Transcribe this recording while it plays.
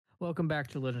Welcome back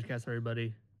to Legends Cast,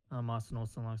 everybody. I'm Austin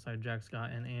Olson alongside Jack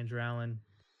Scott and Andrew Allen.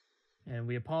 And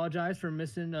we apologize for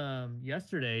missing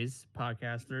yesterday's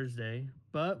podcast Thursday,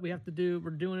 but we're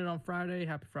doing it on Friday.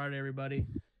 Happy Friday, everybody.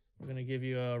 We're going to give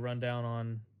you a rundown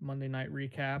on Monday night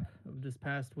recap of this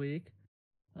past week.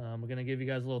 We're going to give you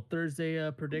guys a little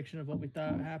Thursday prediction of what we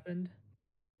thought happened.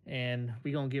 And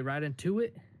we're going to get right into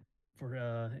it for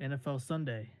NFL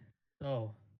Sunday.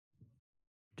 So,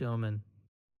 gentlemen,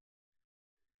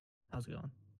 how's it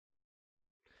going?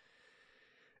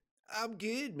 I'm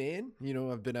good, man.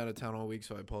 I've been out of town all week,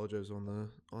 so I apologize on the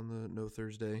no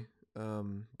Thursday. But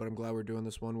I'm glad we're doing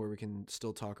this one where we can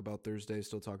still talk about Thursday,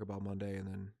 still talk about Monday, and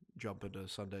then jump into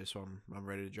Sunday. So I'm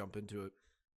ready to jump into it.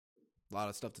 A lot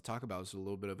of stuff to talk about. It's a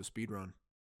little bit of a speed run.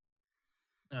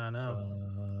 I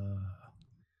know.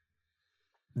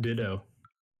 Ditto.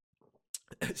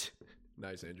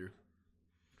 Nice, Andrew.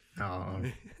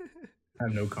 I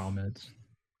have no comments.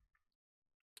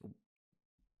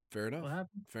 Fair enough. What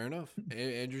happened? Fair enough.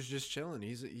 Andrew's just chilling.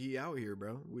 He out here,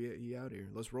 bro. He out here.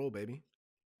 Let's roll, baby.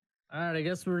 All right, I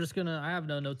guess we're just I have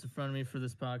no notes in front of me for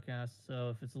this podcast, so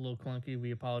if it's a little clunky,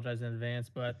 we apologize in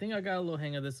advance. But I think I got a little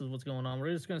hang of this is what's going on.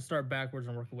 We're just gonna start backwards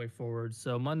and work our way forward.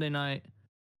 So Monday night,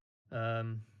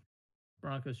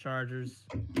 Broncos Chargers,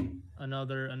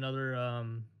 another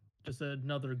just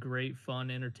another great,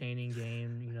 fun, entertaining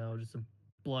game. Just a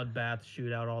bloodbath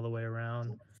shootout all the way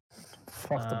around.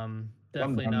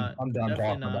 Definitely not. I'm done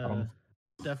talking about them.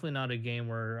 Definitely not a game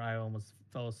where I almost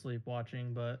fell asleep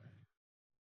watching. But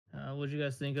what do you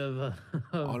guys think of?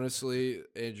 Honestly,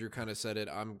 Andrew kind of said it.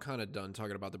 I'm kind of done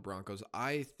talking about the Broncos.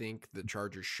 I think the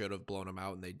Chargers should have blown them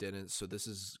out, and they didn't. So this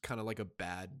is kind of like a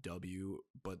bad W.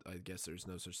 But I guess there's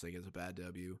no such thing as a bad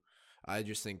W. I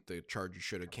just think the Chargers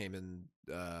should have came in.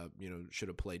 Should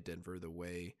have played Denver the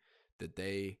way that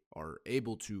they are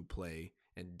able to play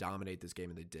and dominate this game,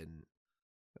 and they didn't.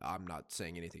 I'm not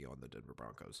saying anything on the Denver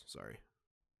Broncos. Sorry.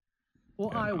 Well,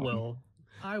 yeah,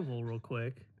 I will real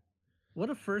quick.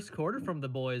 What a first quarter from the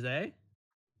boys, eh?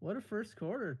 What a first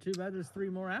quarter. Too bad there's 3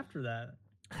 more after that.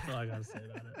 That's all I got to say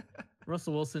about it.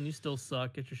 Russell Wilson, you still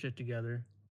suck. Get your shit together.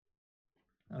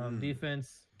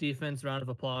 Defense, round of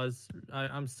applause.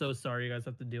 I'm so sorry you guys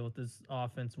have to deal with this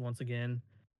offense once again.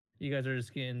 You guys are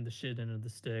just getting the shit into the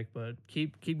stick, but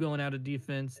keep going out of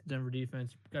defense, Denver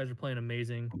defense. You guys are playing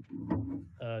amazing.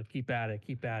 Keep at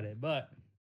it. But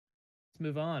let's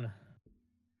move on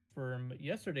from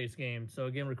yesterday's game. So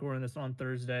again, recording this on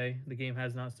Thursday. The game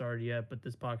has not started yet, but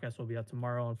this podcast will be out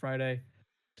tomorrow on Friday.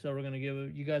 So we're gonna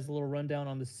give you guys a little rundown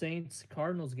on the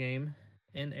Saints-Cardinals game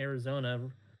in Arizona.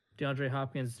 DeAndre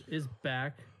Hopkins is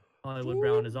back. Hollywood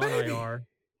Brown is on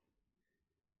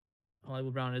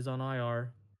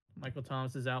IR. Michael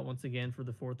Thomas is out once again for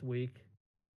the 4th week.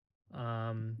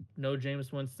 No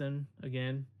Jameis Winston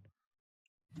again.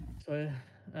 So,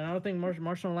 and I don't think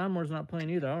Marshawn Lattimore's not playing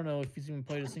either. I don't know if he's even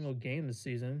played a single game this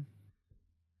season.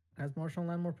 Has Marshawn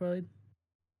Lattimore played?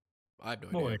 I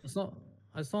have no idea.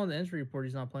 I saw in the injury report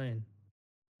he's not playing.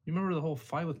 You remember the whole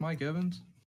fight with Mike Evans?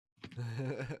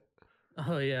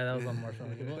 Oh yeah, that was on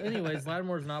Marshawn. Well, anyways,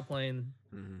 Lattimore's not playing.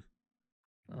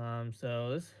 Mm-hmm.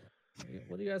 So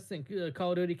what do you guys think?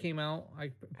 Call of Duty came out.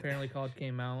 Apparently COD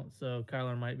came out, so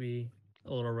Kyler might be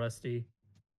a little rusty.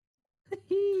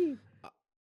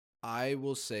 I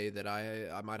will say that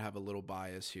I might have a little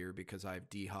bias here because I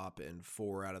have D-Hop in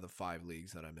 4 out of the 5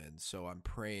 leagues that I'm in. So I'm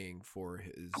praying for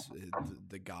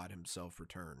the God himself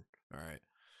return. All right.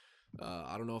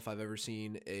 I don't know if I've ever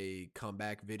seen a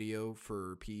comeback video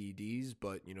for PEDs,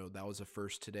 but, that was a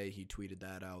first today. He tweeted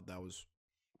that out. It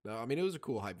was a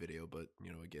cool hype video, but,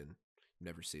 again,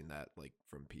 never seen that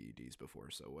from PEDs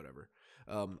before. So whatever.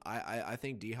 I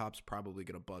think D-Hop's probably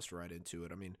going to bust right into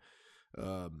it. I mean,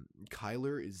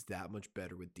 Kyler is that much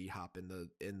better with D-Hop in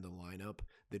the lineup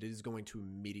that it is going to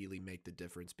immediately make the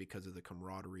difference because of the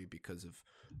camaraderie, because of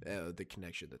the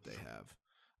connection that they have.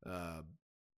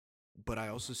 But I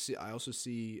also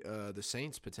see the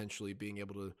Saints potentially being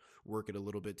able to work it a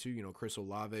little bit too. Chris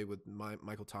Olave with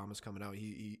Michael Thomas coming out,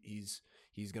 he's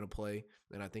gonna play,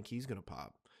 and I think he's gonna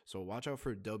pop. So watch out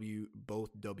for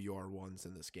both WR1s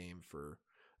in this game for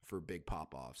big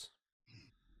pop offs.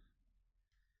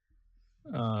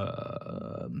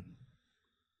 I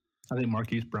think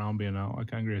Marquise Brown being out. I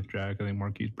kind of agree with Jack. I think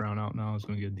Marquise Brown out now is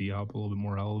going to get D-Hop a little bit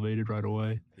more elevated right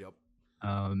away. Yep.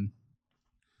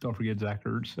 Don't forget Zach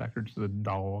Ertz. Zach Ertz is a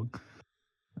dog.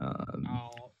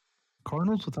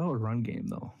 Cardinals without a run game,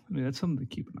 though. I mean, that's something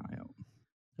to keep an eye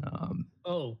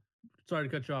out. Sorry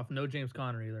to cut you off. No James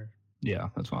Conner either. Yeah,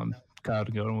 that's what I'm kind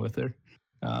of going with there.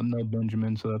 No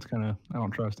Benjamin, so that's kind of, I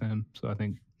don't trust him. So I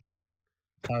think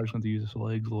Kyler's going to use his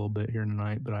legs a little bit here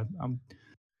tonight, but I'm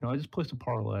I just placed a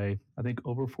parlay. I think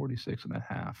over 46.5.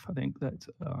 I think that's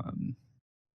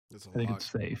That's a I think lot.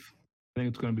 it's safe. I think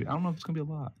it's going to be. I don't know if it's going to be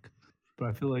a lock, but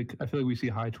I feel like we see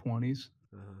high 20s,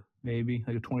 maybe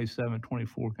like a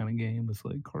 27-24 kind of game with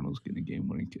like Cardinals getting a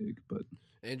game-winning kick. But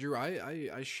Andrew,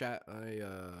 I shot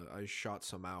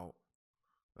some out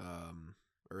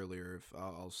earlier. If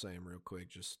I'll say them real quick,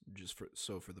 just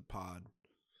for the pod,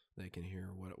 they can hear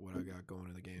what I got going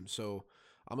in the game. So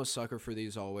I'm a sucker for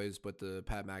these always, but the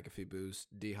Pat McAfee boost,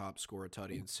 D-Hop score a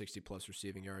tutty and 60+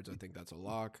 receiving yards, I think that's a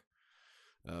lock.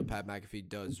 Pat McAfee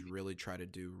does really try to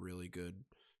do really good,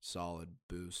 solid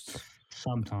boosts.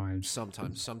 sometimes,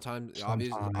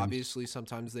 Obviously,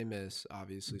 sometimes they miss.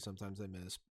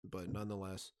 But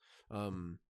nonetheless,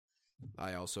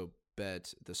 I also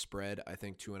bet the spread. I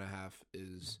think 2.5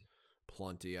 is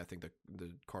plenty. I think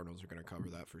the Cardinals are going to cover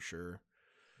that for sure.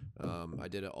 I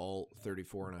did it all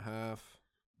 34.5.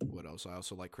 What else? I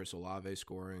also like Chris Olave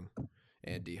scoring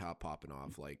and D-Hop popping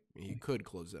off. Like, he could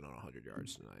close in on 100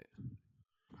 yards tonight.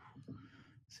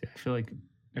 See, I feel like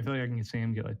I can see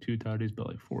him get like 2 tutties, but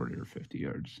like 40 or 50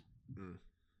 yards.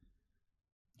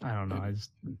 I don't know.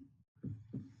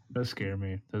 Those scare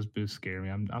me. Those boosts scare me.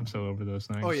 I'm so over those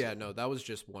things. Oh yeah, no, that was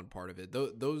just one part of it.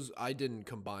 Those I didn't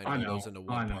combine all those into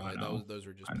one parlay. Those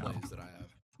are just plays that I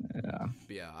have. Yeah.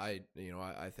 But yeah, I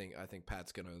think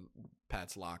Pat's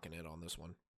locking it on this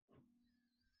one.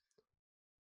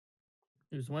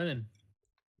 Who's winning?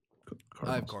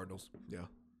 Cardinals. I have Cardinals. Yeah.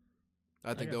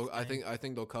 I think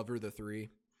they'll cover the 3,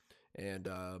 and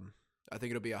I think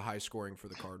it'll be a high scoring for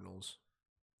the Cardinals.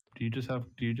 Do you just have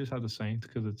the Saints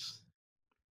because it's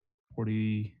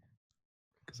 40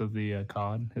 because of the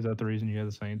COD? Is that the reason you have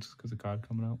the Saints because of COD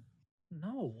coming out?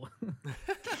 No.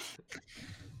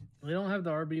 They don't have the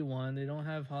RB1. They don't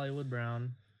have Hollywood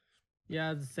Brown.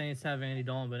 Yeah, the Saints have Andy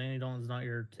Dalton, but Andy Dalton's not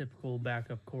your typical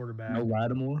backup quarterback. No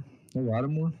Lattimore.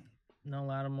 No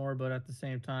Lattimore, but at the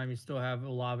same time, you still have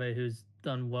Olave, who's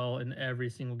done well in every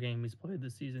single game he's played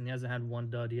this season. He hasn't had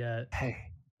one dud yet. Hey,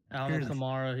 Alvin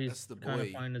Kamara, he's kind of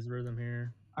boy. finding his rhythm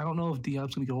here. I don't know if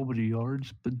D-Hop's gonna get a whole bunch of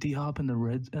yards, but D-Hop in the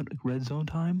red zone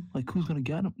time, like who's gonna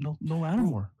get him? No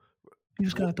Lattimore. You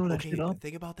just gotta throw that shit up.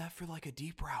 Think about that for like a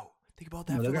deep route. Think about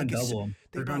that No, for they're like gonna double him.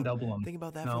 They're gonna double him. Think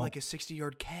about that for like a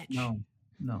 60-yard catch.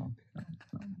 No.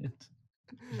 It's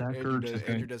Zach Andrew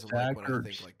Ertz doesn't like when I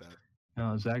think like that.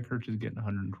 No, Zach Ertz is getting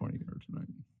 120 yards tonight.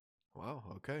 Wow.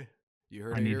 Okay. You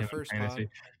heard it here first, Pod.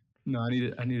 No, I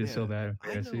need it so bad.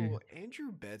 I know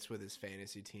Andrew bets with his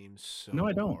fantasy team so No,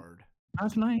 I don't. hard.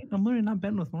 Last night, I'm literally not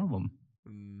betting with one of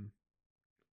them.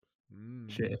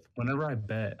 Shit. Whenever I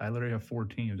bet, I literally have 4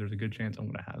 teams. There's a good chance I'm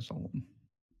gonna have someone.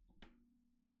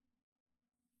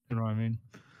 You know what I mean?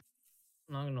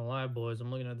 I'm not gonna lie, boys. I'm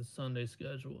looking at the Sunday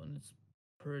schedule, and it's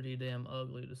pretty damn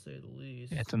ugly to say the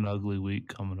least. It's an ugly week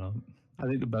coming up. I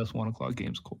think the best 1 o'clock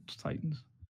game's Colts Titans.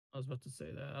 I was about to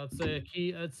say that.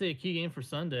 I'd say a key game for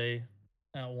Sunday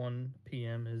at 1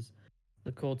 p.m. is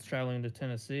the Colts traveling to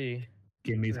Tennessee.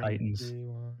 Give me Titans.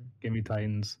 Give me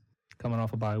Titans. Coming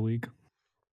off a bye week.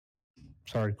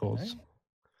 Sorry, Colts. Okay.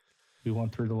 We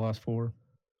went through the last 4.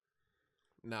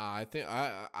 Nah, I think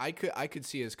I could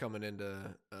see us coming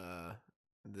into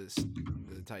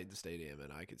the Titans Stadium,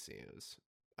 and I could see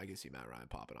Matt Ryan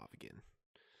popping off again.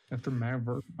 After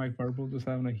Mike Vrabel just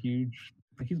having a huge,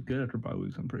 he's good after bye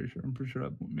weeks. I'm pretty sure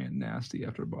that man nasty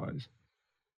after buys.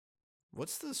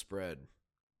 What's the spread?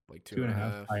 Like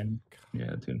 2.5.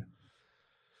 Yeah, 2.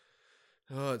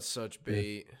 Oh, it's such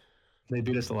bait. Yeah. They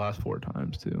beat us the last 4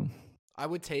 times too. I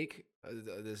would take.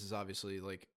 This is obviously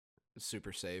like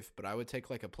super safe, but I would take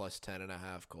like a plus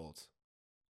 10.5 Colts.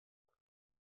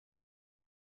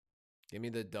 Give me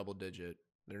the double digit.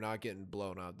 They're not getting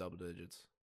blown out double digits.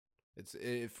 It's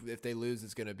if they lose,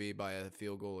 it's going to be by a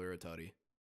field goal or a tutty.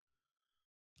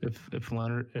 If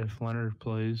Leonard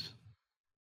plays,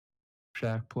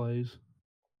 Shaq plays,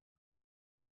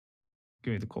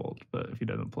 give me the Colts. But if he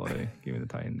doesn't play, give me the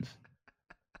Titans.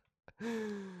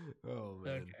 Oh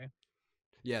man. Okay.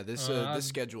 Yeah, this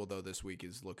schedule though this week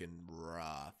is looking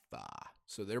rough.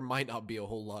 So there might not be a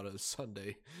whole lot of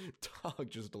Sunday talk,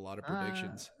 just a lot of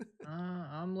predictions.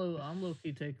 I'm low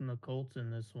key taking the Colts in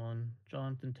this one.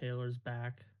 Jonathan Taylor's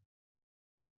back.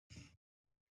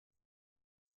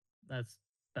 That's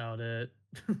about it.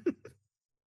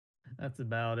 That's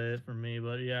about it for me.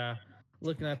 But yeah,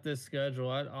 looking at this schedule,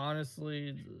 I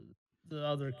honestly, the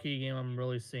other key game I'm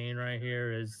really seeing right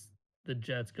here is the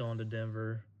Jets going to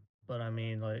Denver. But I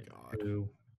mean, like,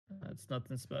 that's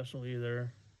nothing special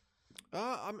either.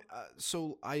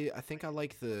 So I think I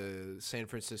like the San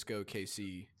Francisco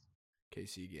KC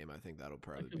game. I think that'll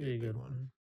probably be a good one.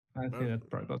 I think that's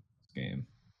probably about this game.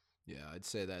 Yeah, I'd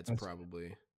say that's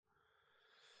probably.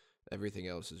 Everything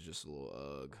else is just a little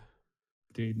ugh.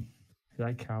 Dude,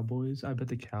 that Cowboys, I bet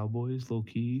the Cowboys low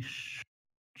key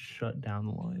shut down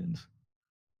the Lions.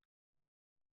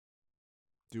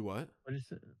 Do what? What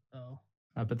is it? Oh.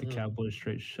 I bet the Cowboys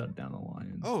straight shut down the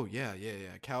Lions. Oh yeah.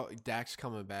 Dak's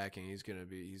coming back and he's gonna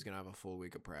have a full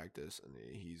week of practice and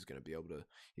he's gonna be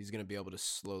able to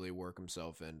slowly work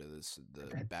himself into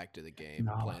back to the game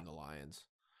playing the Lions.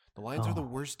 The Lions are the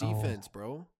worst defense,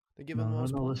 bro. They give them the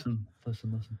most points.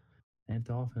 Listen. And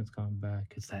the offense coming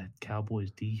back. It's that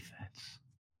Cowboys defense.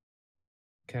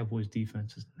 Cowboys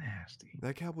defense is nasty.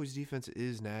 That Cowboys defense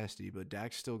is nasty, but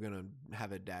Dak's still gonna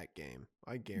have a Dak game.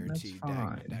 I guarantee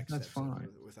Dak That's fine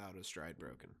without a stride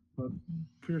broken. But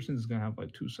Pearson's gonna have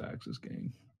like 2 sacks this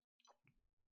game.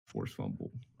 Forced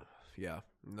fumble. Yeah,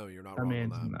 no, you're not wrong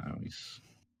on that. Nice.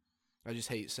 I just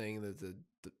hate saying that the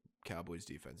Cowboys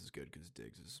defense is good because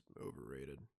Diggs is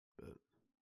overrated. But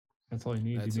that's all he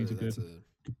needs. He needs a good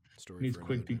story. He needs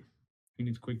he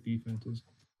needs quick defenses.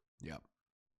 Yeah.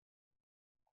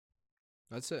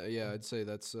 I'd say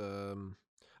that's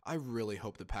I really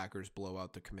hope the Packers blow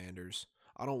out the Commanders.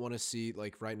 I don't want to see,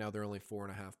 like, right now they're only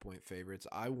 4.5-point favorites.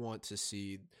 I want to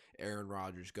see Aaron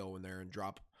Rodgers go in there and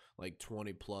drop like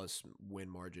 20+ win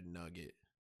margin nugget.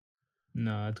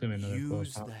 No, it's gonna be another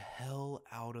Use the hell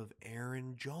out of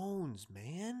Aaron Jones,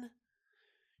 man.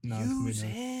 No, use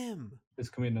him. It's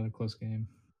gonna be another close game.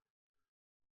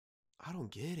 I don't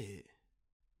get it.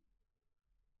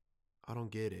 I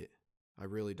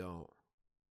really don't.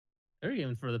 Every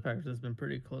game for the Packers has been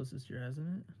pretty close this year, hasn't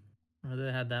it? Or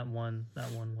they had that one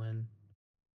win.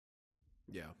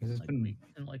 Yeah,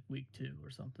 like week 2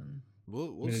 or something.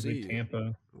 We'll see.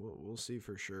 Tampa. We'll see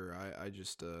for sure. I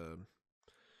just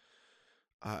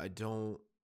I don't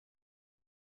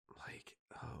like.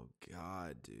 Oh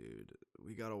God, dude,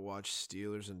 we gotta watch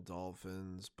Steelers and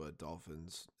Dolphins, but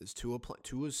Dolphins is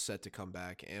Tua's set to come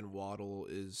back, and Waddle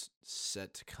is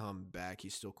set to come back.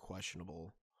 He's still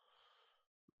questionable.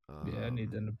 I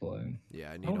need them to play.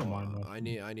 Yeah, I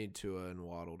need Tua and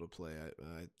Waddle to play.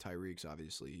 Tyreek's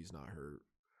obviously he's not hurt.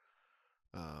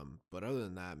 But other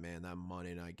than that, man, that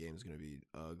Monday night game is gonna be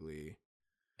ugly.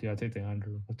 Yeah, I take the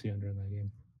under. What's the under in that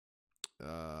game?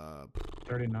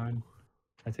 39.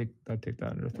 I take that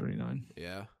under 39.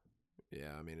 Yeah.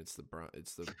 I mean, it's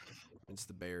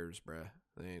the Bears, bruh.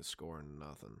 They ain't scoring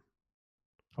nothing.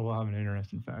 I will have an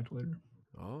interesting fact later.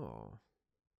 Oh.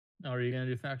 Are you gonna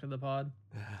do fact of the pod?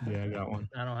 Yeah, I got one.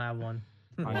 I don't have one.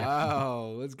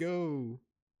 Wow, let's go.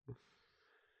 Let's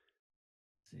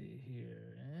see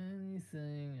here.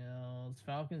 Anything else?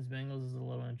 Falcons Bengals is a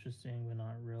little interesting, but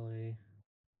not really.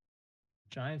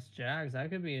 Giants Jags,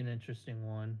 that could be an interesting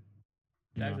one.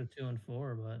 Jags are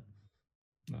 2-4, but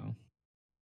no.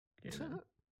 Okay,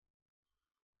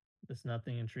 this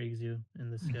nothing intrigues you in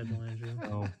the schedule, Andrew.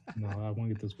 No, I want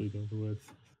to get this week over with.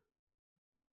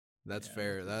 That's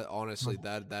fair. That honestly,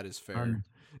 that is fair.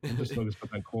 I'm just focused on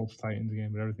that Colts Titans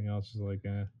game, but everything else is like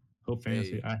hope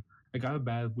fantasy. Hey. I have a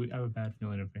bad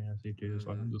feeling in fantasy too,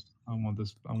 so I want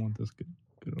this get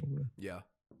over. Yeah,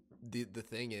 the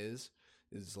thing is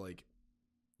like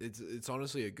it's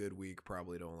honestly a good week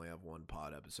probably to only have one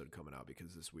pod episode coming out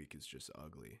because this week is just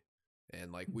ugly.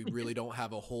 And like we really don't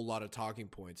have a whole lot of talking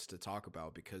points to talk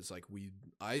about because like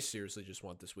I seriously just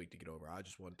want this week to get over. I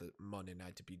just want the Monday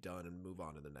night to be done and move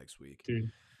on to the next week. Dude,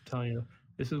 I'm telling you,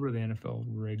 this is where the NFL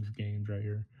rigs games right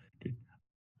here. Dude,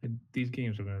 these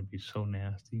games are gonna be so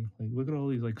nasty. Like look at all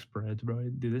these like spreads, bro.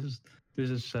 Dude, this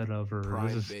is set up for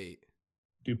prime bait.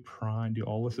 Dude, prime. Dude,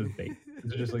 all this is bait.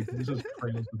 This is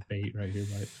trails with bait right here.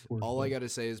 All I gotta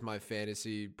say is my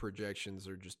fantasy projections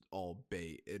are just all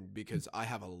bait, and because I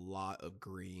have a lot of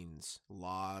greens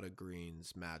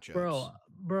matchups.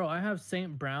 Bro, I have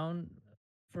St. Brown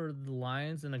for the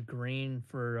Lions and a green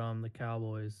for the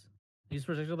Cowboys. He's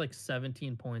projected like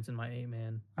 17 points in my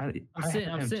 8-man.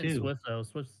 I'm sitting Swift though.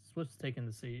 Swift's taking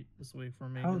the seat this week for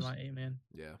me in my 8-man.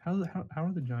 Yeah. How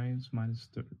are the Giants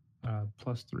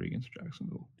 +3 against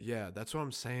Jacksonville? Yeah, that's what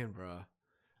I'm saying, bro.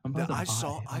 I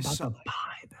saw buy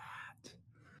that.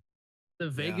 The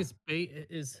Vegas bait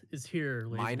is here.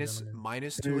 Minus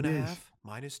 2.5.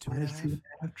 Minus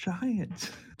 2.5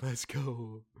 Giants. Let's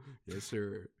go. Yes,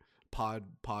 sir. Pod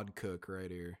cook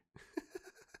right here.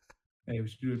 Hey, we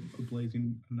should do a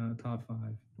blazing top 5.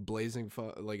 Blazing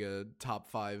like a top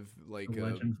 5, like a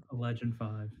legend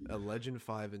 5. A legend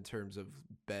 5 in terms of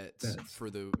bets.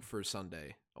 for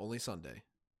Sunday. Only Sunday.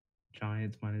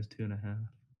 Giants -2.5.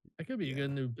 That could be a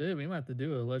good new bid. We might have to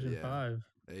do a legend 5.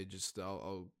 Hey,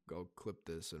 I'll clip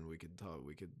this and we could talk.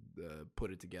 We could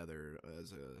put it together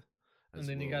And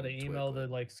then you got to email the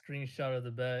like screenshot of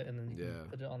the bet, and then you can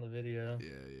put it on the video.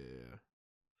 Yeah.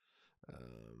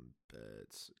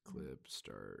 Bets clip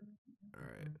start. All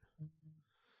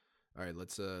right.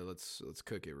 Let's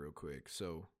cook it real quick.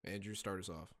 So Andrew, start us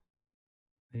off.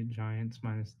 The Giants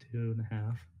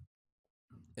 -2.5.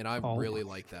 And I really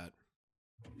like that.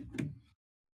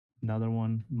 Another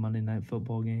one, Monday Night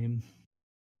Football game.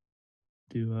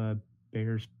 Do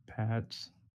Bears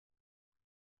Pats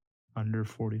under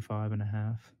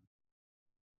 45.5.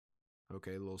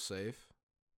 Okay, a little safe.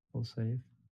 We'll save.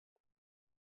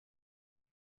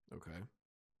 Okay.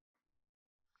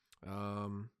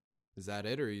 Is that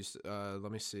it, or you?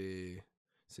 Let me see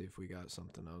if we got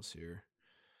something else here.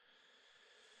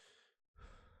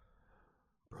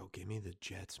 Bro, give me the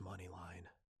Jets money line.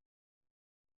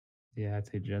 Yeah, I'd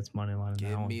say Jets money line.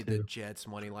 Give me the Jets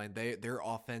money line. Their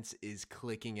offense is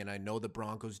clicking, and I know the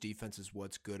Broncos defense is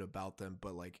what's good about them,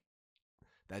 but like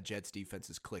that Jets defense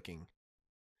is clicking,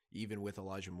 even with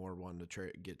Elijah Moore wanting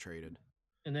to get traded.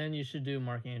 And then you should do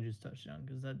Mark Andrews touchdown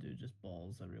because that dude just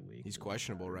balls every week. He's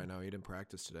questionable right now. He didn't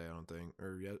practice today, I don't think,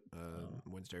 or yet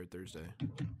Wednesday or Thursday.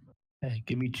 Hey,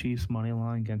 give me Chiefs money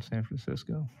line against San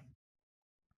Francisco.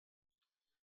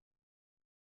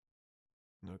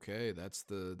 Okay, that's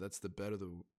the bet of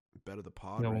the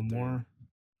pod. Yeah, right one there. more.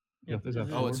 Yep, Is that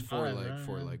it's four?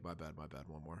 four leg. My bad.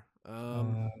 One more.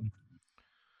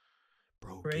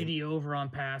 Bro, Brady over on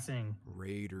passing.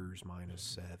 Raiders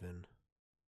 -7.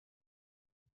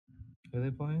 Who are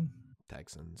they playing?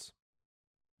 Texans.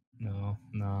 No.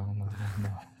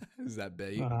 Is that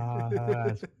bait?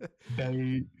 That's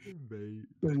bait.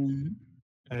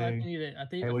 I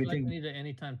think we need an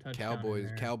anytime touchdown.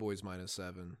 Cowboys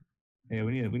 -7. Yeah,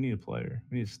 we need a player.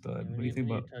 We need a stud. What do you think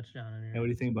about touchdown in here? Yeah, what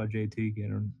do you think about JT get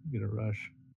a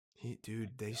rush?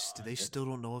 They still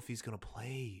don't know if he's gonna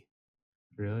play.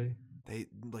 Really?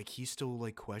 He's still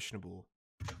like questionable.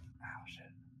 Oh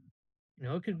shit. You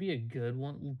know, it could be a good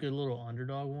little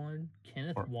underdog one.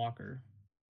 Kenneth Walker.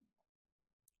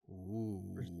 Ooh.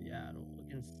 For Seattle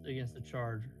against the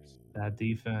Chargers. That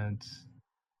defense.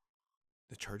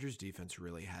 The Chargers defense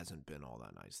really hasn't been all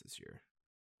that nice this year.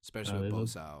 Especially with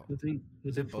Bosa out.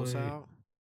 Is it Bosa out?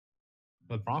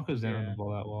 The Broncos didn't run the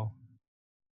ball that well.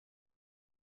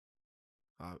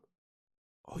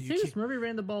 Murray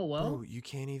ran the ball well. Bro, you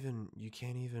can't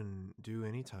even do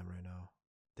anytime right now.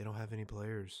 They don't have any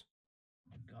players.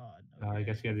 Oh my God. I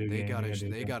guess you gotta do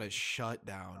They got to shut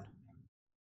down.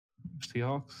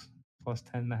 Seahawks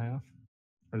 +10.5,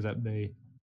 or is that bait?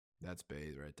 That's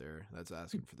bait right there. That's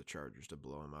asking for the Chargers to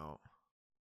blow him out.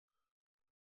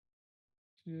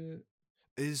 Shit.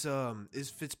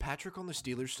 Is Fitzpatrick on the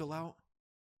Steelers still out?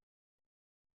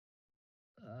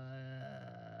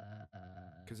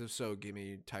 Because if so, give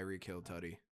me Tyreek Hill,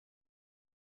 Tutty.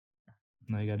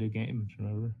 No, you gotta do games.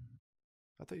 Remember?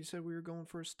 I thought you said we were going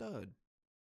for a stud.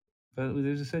 But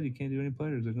they just said you can't do any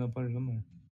players. There's no players on there.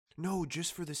 No,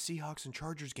 just for the Seahawks and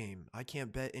Chargers game. I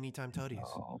can't bet anytime tutties.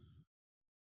 Oh.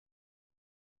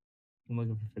 I'm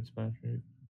looking for Fitzpatrick.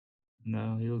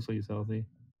 No, he looks like he's healthy.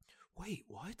 Wait,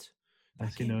 what? I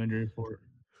see no injury report.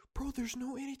 Bro, there's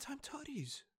no anytime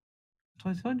tutties.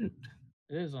 That's what I said.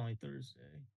 It is only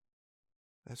Thursday.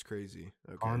 That's crazy.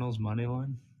 Okay. Cardinals money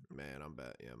line. Man, I'm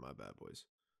bad. Yeah, my bad, boys.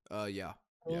 Yeah.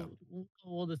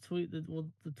 Well, the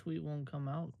tweet won't come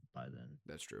out by then.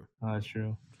 That's true. That's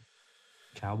true.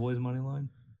 Cowboys money line.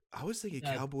 I was thinking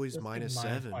Cowboys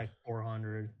 -7. Like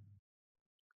 400.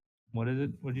 What is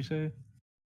it? What'd you say?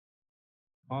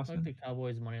 Austin? I think the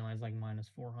Cowboys money line is like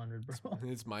 -400, bro.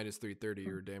 It's -330.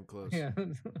 You're damn close. Yeah.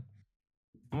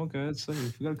 Okay, that's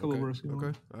safe. We got a couple verses.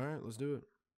 Okay. All right, let's do it.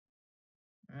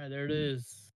 All right, there it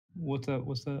is. What's that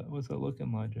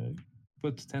looking like, Jack?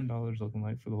 What's $10 looking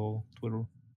like for the whole Twitter?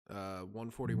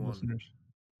 141. Listeners?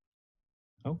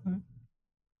 Okay.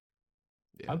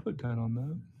 Yeah. I'd put 10 on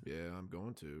that. Yeah, I'm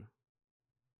going to.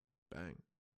 Bang.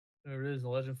 There it is, the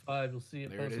Legend 5. You'll see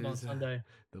it posted on Sunday.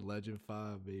 The Legend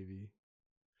 5, baby.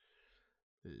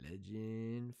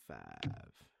 Legend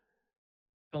 5.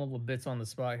 Come up with bits on the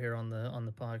spot here on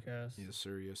the podcast. Yes,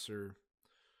 sir. Yes, sir.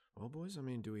 Well, boys, I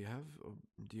mean, do we have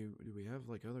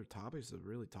like other topics to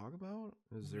really talk about?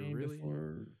 Is there really?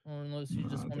 Or unless you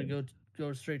just want to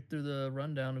go straight through the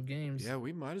rundown of games. Yeah,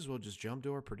 we might as well just jump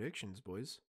to our predictions,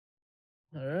 boys.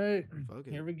 All right. Fuck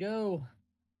it. Here we go.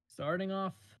 Starting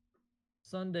off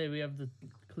Sunday, we have the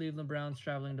Cleveland Browns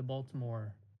traveling to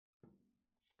Baltimore.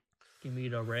 Give me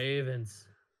the Ravens.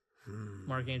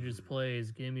 Mark Andrews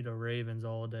plays. Give me the Ravens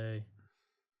all day.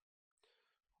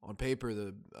 On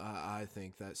paper, I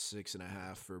think that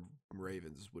 6.5 for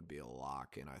Ravens would be a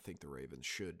lock, and I think the Ravens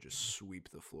should just sweep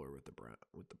the floor with the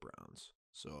Browns.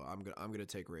 So I'm gonna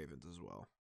take Ravens as well.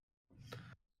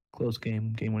 Close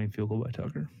game, game-winning field goal by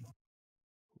Tucker.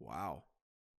 Wow.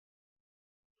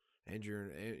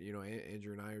 Andrew,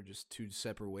 Andrew and I are just two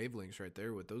separate wavelengths right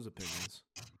there with those opinions.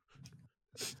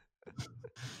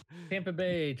 Tampa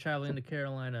Bay traveling to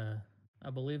Carolina. I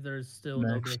believe there's still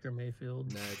no Baker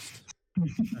Mayfield. Next.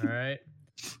 All right.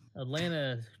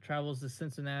 Atlanta travels to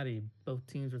Cincinnati. Both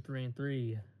teams are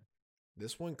 3-3.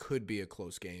 This one could be a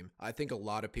close game. I think a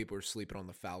lot of people are sleeping on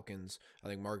the Falcons. I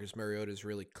think Marcus Mariota is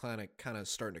really kind of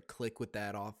starting to click with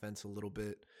that offense a little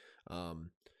bit.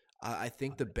 I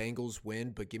think the Bengals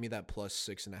win, but give me that plus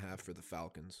 6.5 for the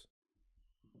Falcons.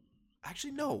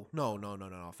 Actually, no.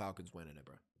 Falcons winning it,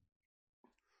 bro.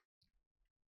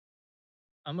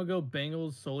 I'm gonna go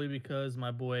Bengals solely because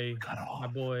my boy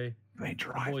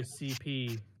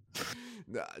CP.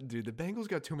 Nah, dude, the Bengals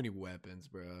got too many weapons,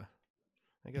 bro.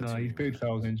 No, you picked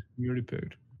Falcons. You already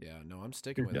picked. Yeah, no, I'm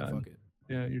sticking with it. Fuck it.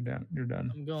 Yeah, you're done. You're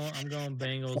done. I'm going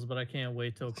Bengals, but I can't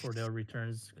wait till Cordell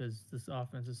returns because this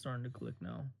offense is starting to click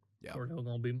now. Yeah, Cordell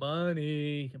gonna be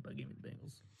money. But give me the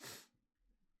Bengals.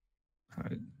 All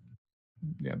right.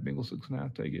 Yeah, Bengals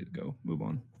 6.5. Take it. Go. Move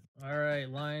on. All right,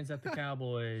 Lions at the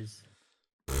Cowboys.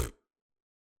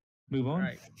 Move on. All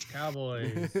right,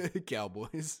 Cowboys.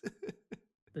 Cowboys.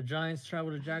 The Giants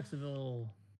travel to Jacksonville.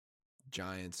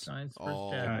 Giants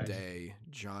all day.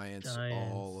 Giants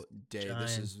all day.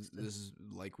 This is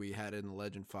like we had it in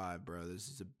Legend 5, bro. This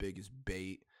is the biggest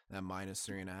bait. That minus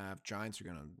 3.5. Giants are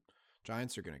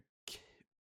gonna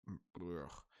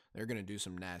they're gonna do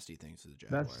some nasty things to the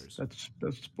Jaguars. That's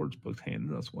Sportsbook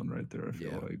handed us one right there. I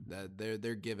feel like that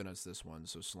they're giving us this one,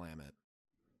 so slam it.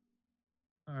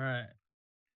 All right.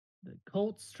 The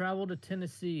Colts travel to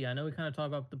Tennessee. I know we kind of talked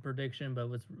about the prediction,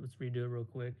 but let's redo it real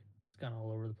quick. It's kind of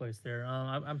all over the place there.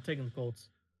 I'm taking the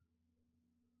Colts.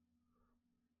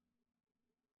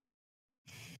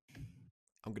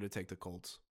 I'm gonna take the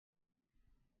Colts.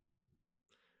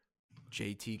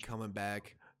 JT coming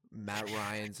back. Matt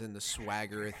Ryan's in the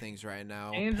swagger of things right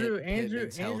now. Andrew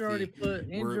already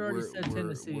said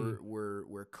Tennessee.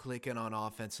 We're clicking on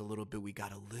offense a little bit. We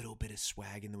got a little bit of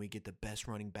swag, and then we get the best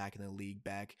running back in the league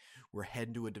back. We're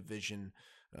heading to a division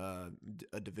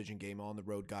game on the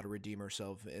road. Got to redeem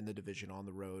ourselves in the division on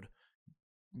the road.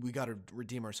 We got to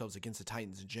redeem ourselves against the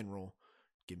Titans in general.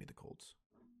 Give me the Colts.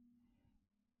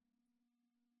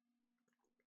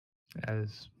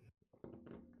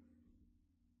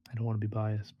 I don't want to be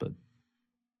biased, but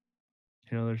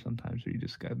there's sometimes where you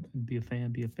just gotta be a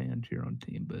fan, cheer on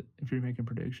team. But if you're making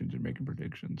predictions, you're making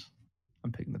predictions.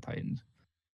 I'm picking the Titans.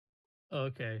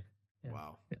 Okay. Yeah.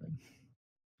 Wow. Yeah.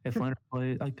 If Leonard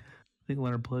plays, I think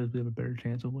Leonard plays, we have a better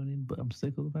chance of winning. But I'm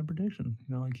sticking with my prediction.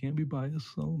 I can't be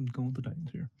biased, so I'm going with the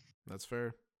Titans here. That's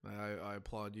fair. I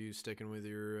applaud you sticking with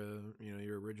your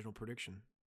your original prediction.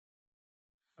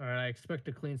 All right, I expect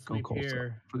a clean sweep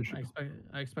here.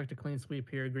 I expect a clean sweep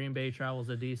here. Green Bay travels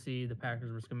to DC. The Packers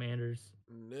vs. Commanders.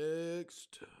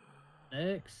 Next.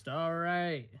 All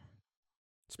right.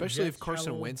 Especially if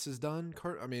Carson Wentz is done.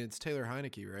 It's Taylor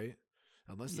Heineke, right?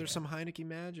 Unless there's some Heineke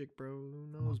magic, bro. Who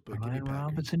knows? But Brian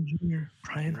Robinson Jr.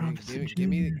 Give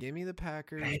me the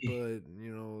Packers, but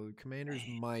Commanders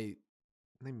might.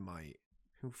 They might.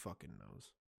 Who fucking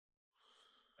knows?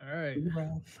 All right.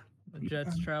 The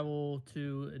Jets travel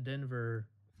to Denver.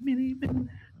 I'm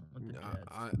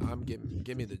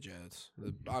give me the Jets.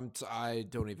 I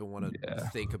don't even want to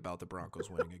think about the Broncos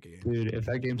winning a game. Dude, if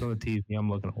that game's on the TV, I'm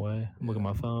looking away. I'm looking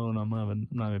at my phone. I'm not even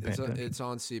paying attention. It's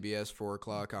on CBS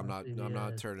 4:00. I'm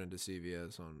not turning to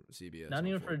CBS on CBS. Not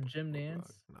even for Jim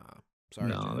Nance. Nah, sorry.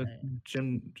 No,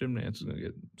 Jim Nance is gonna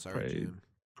get Jim.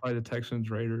 Probably the Texans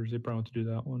Raiders. They probably want to do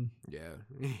that one. Yeah,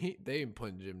 they ain't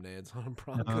putting Jim Nance on a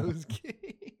Broncos game.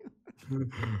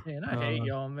 Man, I hate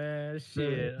y'all, man.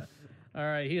 Shit. All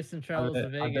right, Houston travels to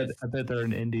Vegas. I bet they're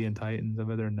in Indy and Titans. I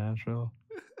bet they're in Nashville.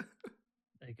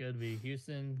 They could be.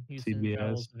 Houston CBS.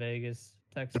 Travels to Vegas.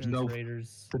 Texans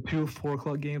Raiders. The two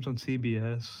 4:00 games on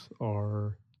CBS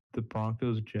are the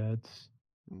Broncos Jets.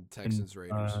 And Texans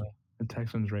Raiders. And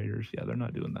Texans Raiders. Yeah, they're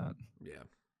not doing that. Yeah.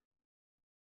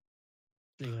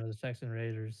 Speaking of the Texans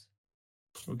Raiders.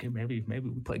 Okay, maybe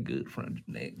we play good for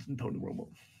next and Tony Romo.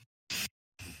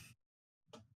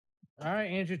 All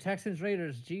right, Andrew, Texans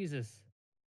Raiders. Jesus.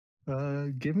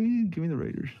 Give me the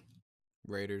Raiders.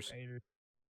 Raiders.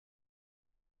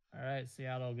 All right,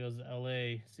 Seattle goes to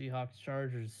LA. Seahawks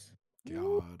Chargers.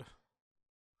 God.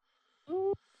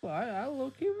 Ooh, I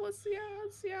low-key want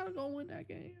Seattle gonna win that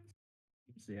game.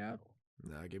 Seattle.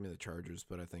 Nah, give me the Chargers,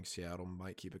 but I think Seattle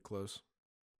might keep it close.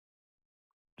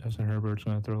 Justin Herbert's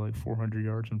going to throw like 400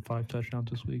 yards and 5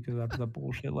 touchdowns this week after that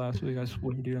bullshit last week. I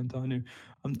swear, dude, I'm telling you,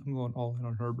 I'm going all in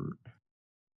on Herbert.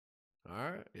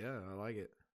 All right, yeah, I like it.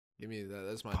 Give me that.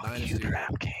 That's my Fuck dynasty. you,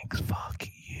 DraftKings. Fuck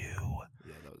you.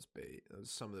 Yeah, that was bait. That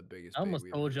was some of the biggest. I almost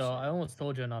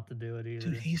told y'all not to do it either.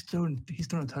 Dude, he's thrown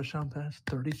a touchdown pass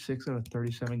 36 out of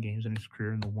 37 games in his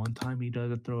career, and the one time he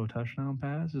does throw a touchdown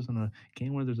pass is in a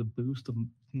game where there's a boost of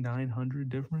 900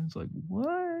 difference. Like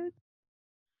what?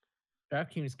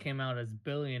 DraftKings came out as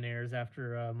billionaires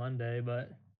after Monday,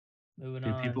 but moving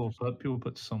Dude, on. people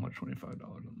put so much $25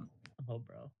 on that. Oh,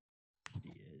 bro.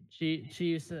 Yeah.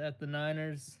 Chiefs at the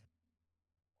Niners.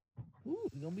 Ooh,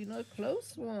 gonna be a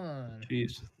close one.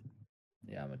 Chiefs.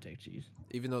 Yeah, I'm gonna take Chiefs.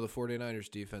 Even though the 49ers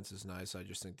defense is nice, I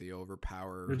just think the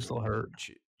overpower. They're still hurt.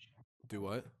 Do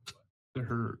what? They're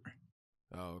hurt.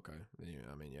 Oh, okay.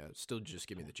 Yeah, I mean, yeah. Still, just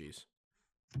give me the Chiefs.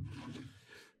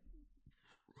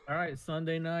 All right,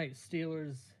 Sunday night,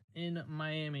 Steelers in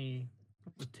Miami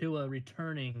with Tua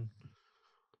returning,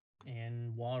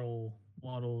 and Waddle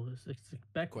is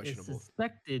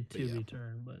suspected to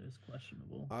return, but it's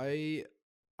questionable.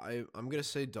 I'm gonna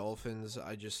say Dolphins.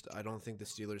 I don't think the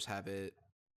Steelers have it.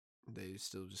 They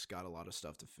still just got a lot of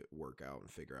stuff to work out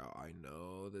and figure out. I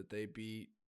know that they beat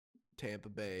Tampa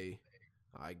Bay.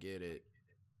 I get it.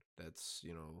 That's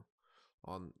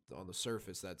on the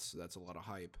surface that's a lot of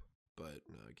hype. But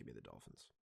give me the Dolphins.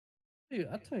 Dude,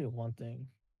 I'll tell you one thing.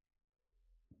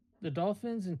 The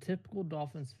Dolphins, in typical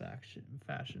Dolphins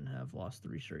fashion, have lost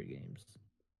 3 straight games.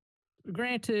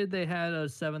 Granted, they had a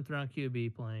 7th-round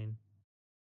QB playing.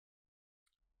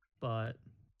 But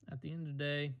at the end of the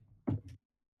day, I'm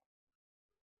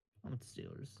with the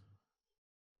Steelers.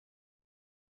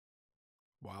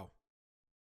 Wow.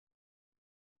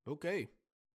 Okay.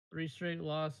 3 straight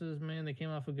losses, man. They came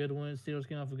off a good win. Steelers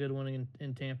came off a good win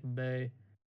in Tampa Bay.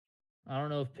 I don't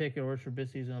know if Pickett or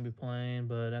Trubisky's going to be playing,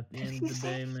 but at the end of the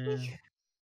day, man.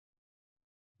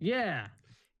 Yeah.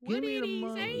 Give me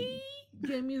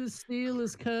the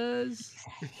Steelers, cuz.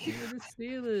 Give me the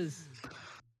Steelers.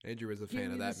 Andrew was a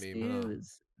fan of that meme.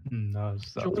 No,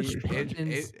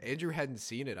 Andrew hadn't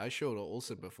seen it. I showed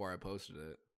Olsen before I posted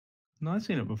it. No, I've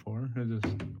seen it before.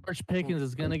 George Pickens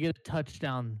is going to get a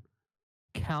touchdown.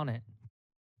 Count it.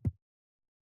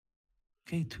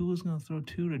 Okay, Tua's going to throw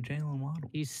 2 to Jalen Waddle.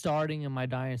 He's starting in my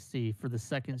dynasty for the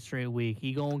 2nd straight week.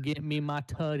 He going to get me my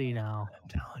tutty now. I'm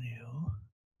telling you.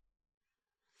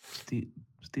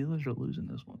 Steelers are losing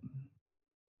this one.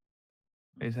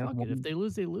 If they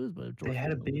lose, they lose. But they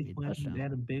had a big win. They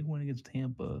had a big win against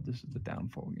Tampa. This is the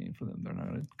downfall game for them. They're not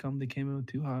going to come. They came in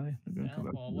too high. They're going to come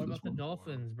back. What about the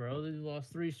Dolphins, bro? They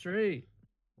lost 3 straight.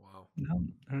 Wow. No,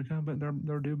 they're coming back.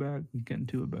 They're due back. Getting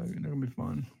Tua back, and they're going to be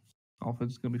fine.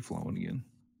 Offense is going to be flowing again.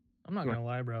 I'm not going to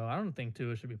lie, bro. I don't think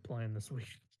Tua should be playing this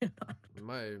week. That's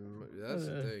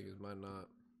the thing. Is might not.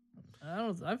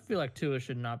 I feel like Tua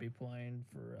should not be playing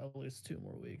for at least 2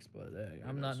 more weeks. But hey,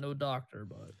 I'm not no doctor.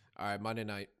 But all right, Monday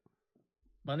night,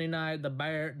 the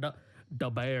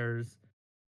Bears,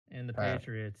 and the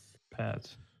Patriots.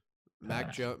 Pats.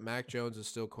 Mac Jones is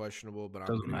still questionable, but I'm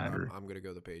gonna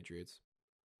go the Patriots.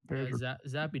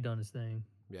 Zappy done his thing.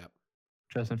 Yeah.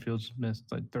 Justin Fields missed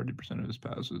like 30% of his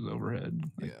passes overhead.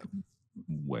 Like,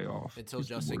 way off. Until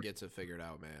Justin gets it figured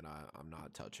out, man, I'm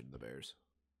not touching the Bears.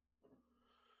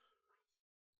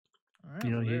 All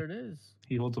right, there it is.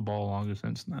 He holds the ball longest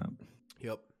in snap.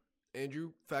 Yep.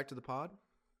 Andrew, fact of the pod.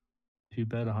 If you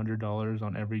bet $100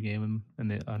 on every game in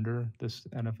the under this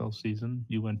NFL season,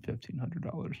 you win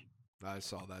 $1,500. I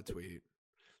saw that tweet.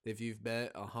 If you've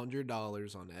bet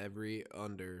 $100 on every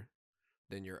under,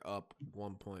 then you're up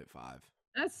 1.5.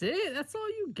 That's it. That's all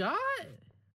you got.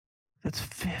 That's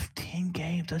 15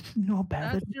 games. That's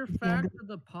bad. That's your fact of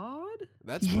the pod.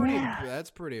 That's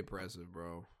pretty impressive,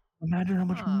 bro. Imagine how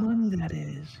much money that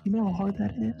is. You know how hard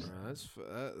that is.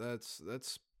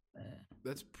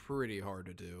 That's pretty hard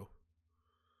to do.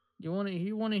 You want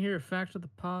to hear a fact of the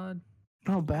pod?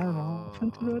 How bad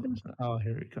that is? Oh,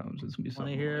 here it comes. It's gonna be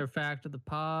something. Want to hear a fact of the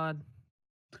pod?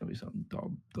 It's gonna be something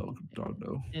dog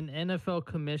though. An NFL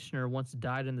commissioner once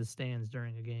died in the stands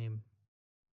during a game.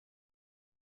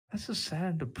 That's just sad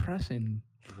and depressing.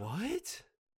 What?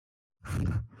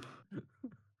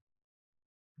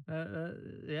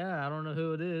 Yeah, I don't know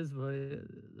who it is, but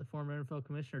the former NFL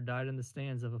commissioner died in the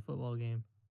stands of a football game.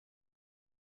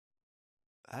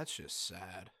 That's just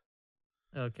sad.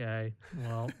 Okay,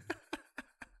 well.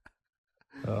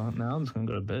 Now I'm just gonna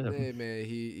go to bed. Hey man,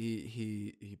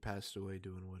 he passed away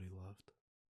doing what he loved.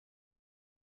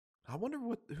 I wonder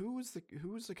who was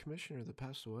the commissioner that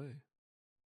passed away?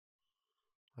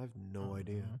 I have no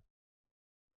idea.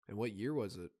 And what year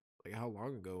was it? Like how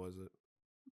long ago was it?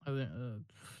 I think,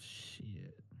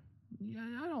 shit.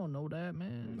 Yeah, I don't know that,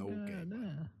 man. Okay, God bud.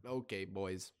 damn. Okay,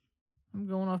 boys. I'm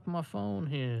going off my phone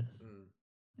here.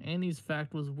 Mm. Andy's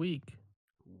fact was weak.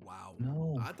 Wow.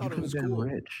 No, I you thought it could was have been cool.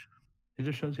 rich. It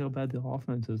just shows you how bad the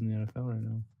offense is in the NFL right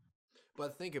now.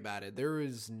 But think about it. There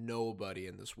is nobody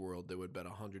in this world that would bet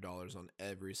 $100 on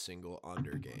every single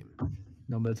under game.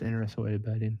 No, but it's an interesting way of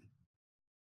betting.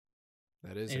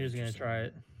 That is Andrew's gonna interesting. try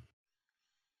it.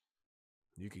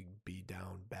 You could be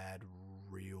down bad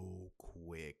real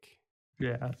quick.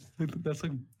 Yeah, that's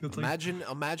like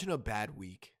Imagine a bad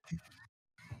week.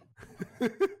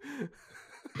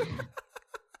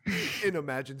 And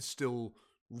imagine still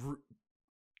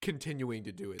continuing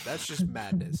to do it. That's just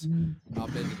madness. I'm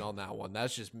ending on that one.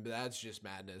 That's just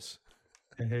madness.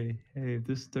 Hey, if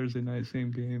this Thursday night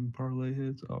same game parlay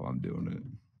hits, oh, I'm doing it.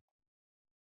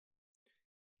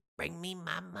 Bring me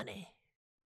my money.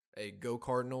 Hey, go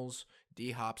Cardinals.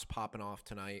 D Hop's popping off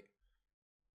tonight.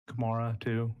 Kamara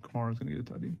too. Kamara's gonna get a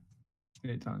tutty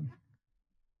anytime.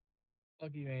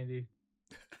 Fuck you, Andy.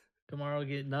 Tomorrow will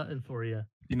get nothing for you.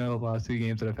 You know, the last 2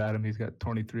 games that I've had him, he's got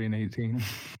 23 and 18.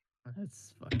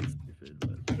 That's fucking stupid,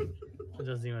 but it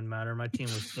doesn't even matter. My team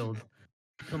was still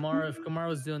Kamara. If Kamara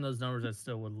was doing those numbers, I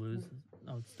still would lose.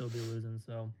 I would still be losing.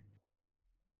 So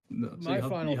No, so My you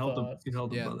helped, final you helped him. thoughts. You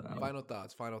helped him Yeah, brother out. final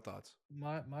thoughts.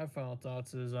 my final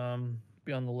thoughts is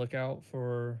be on the lookout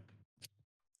for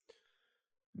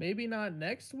maybe not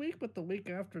next week, but the week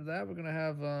after that. We're gonna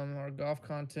have our golf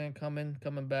content coming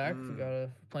back. We got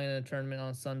playing a tournament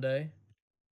on Sunday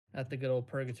at the good old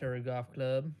Purgatory Golf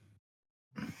Club.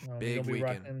 Big we're gonna be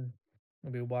weekend.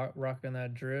 rocking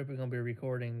that drip. We're gonna be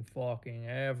recording fucking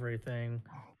everything.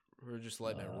 We're just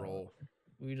letting it roll.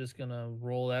 We just gonna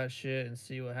roll that shit and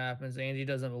see what happens. Andy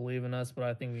doesn't believe in us, but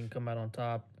I think we can come out on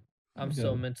top. I'm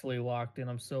so mentally locked in.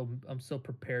 I'm so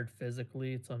prepared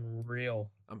physically. It's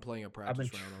unreal. I'm playing a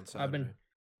practice round on Saturday.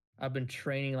 I've been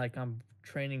training like I'm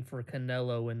training for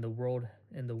Canelo in the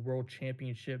world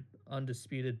championship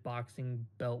undisputed boxing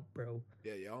belt, bro.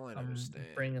 Yeah, y'all ain't I'm understand.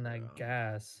 bringing that bro.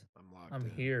 gas. I'm locked I'm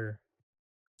in. here.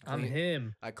 I'm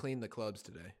him. I cleaned the clubs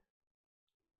today.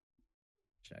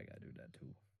 Shit, I gotta do that too.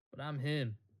 But I'm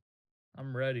him.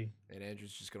 I'm ready. And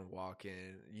Andrew's just gonna walk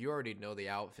in. You already know the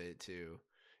outfit too.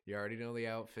 You already know the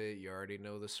outfit. You already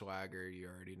know the swagger. You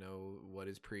already know what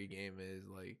his pregame is.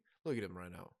 Like, look at him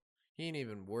right now. He ain't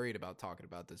even worried about talking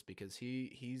about this because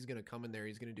he's gonna come in there.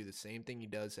 He's gonna do the same thing he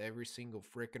does every single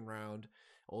freaking round.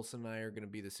 Olsen and I are gonna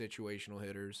be the situational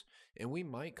hitters, and we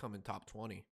might come in top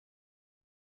 20.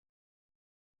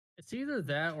 It's either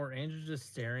that or Andrew's just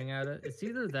staring at it. It's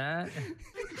either that.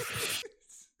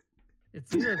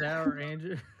 It's either that or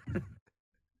Andrew.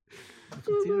 It's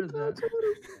either that.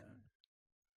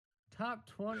 Top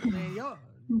 20, man. Y'all,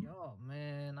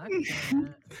 man. I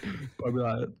can't. Probably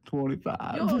like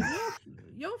 25.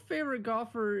 Your favorite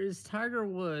golfer is Tiger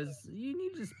Woods. You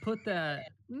need to just put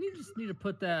that. You just need to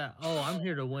put that. Oh, I'm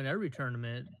here to win every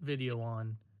tournament video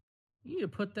on. You need to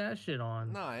put that shit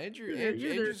on. Nah,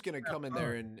 Andrew's gonna come in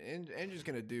there and Andrew's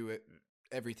gonna do it,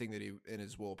 everything that he in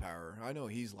his willpower. I know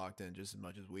he's locked in just as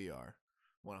much as we are.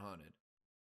 100.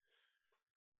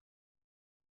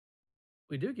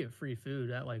 We do get free food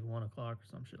at like 1 o'clock or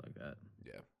some shit like that.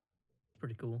 Yeah.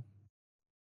 Pretty cool.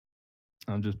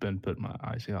 I've just been putting my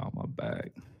icy hot on my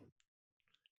bag.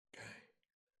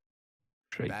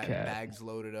 Straight cat. Bags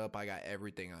loaded up. I got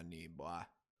everything I need, boy.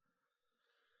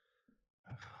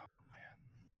 Oh, man.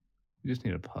 You just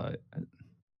need a putt.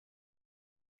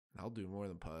 I'll do more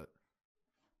than putt.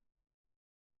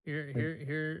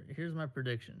 Here's my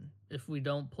prediction. If we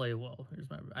don't play well,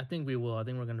 I think we will. I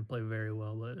think we're going to play very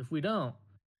well. But if we don't,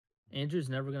 Andrew's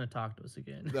never going to talk to us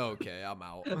again. Okay, I'm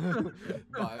out.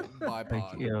 Bye,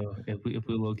 pod. Like, if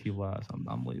we low key last,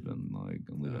 I'm leaving. Like,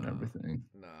 I'm leaving everything.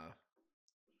 Nah.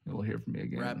 You'll hear from me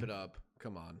again. Wrap it up.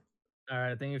 Come on. All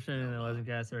right. Thank you for tuning in to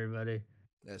LegendCast, everybody.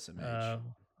 SMH.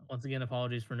 Once again,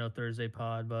 apologies for no Thursday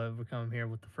pod, but we're coming here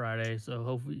with the Friday. So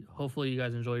hopefully you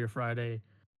guys enjoy your Friday.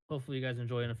 Hopefully you guys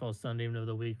enjoy NFL Sunday, even though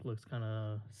the week looks kind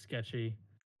of sketchy.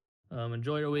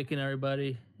 Enjoy your weekend,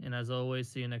 everybody. And as always,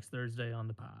 see you next Thursday on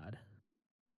the pod.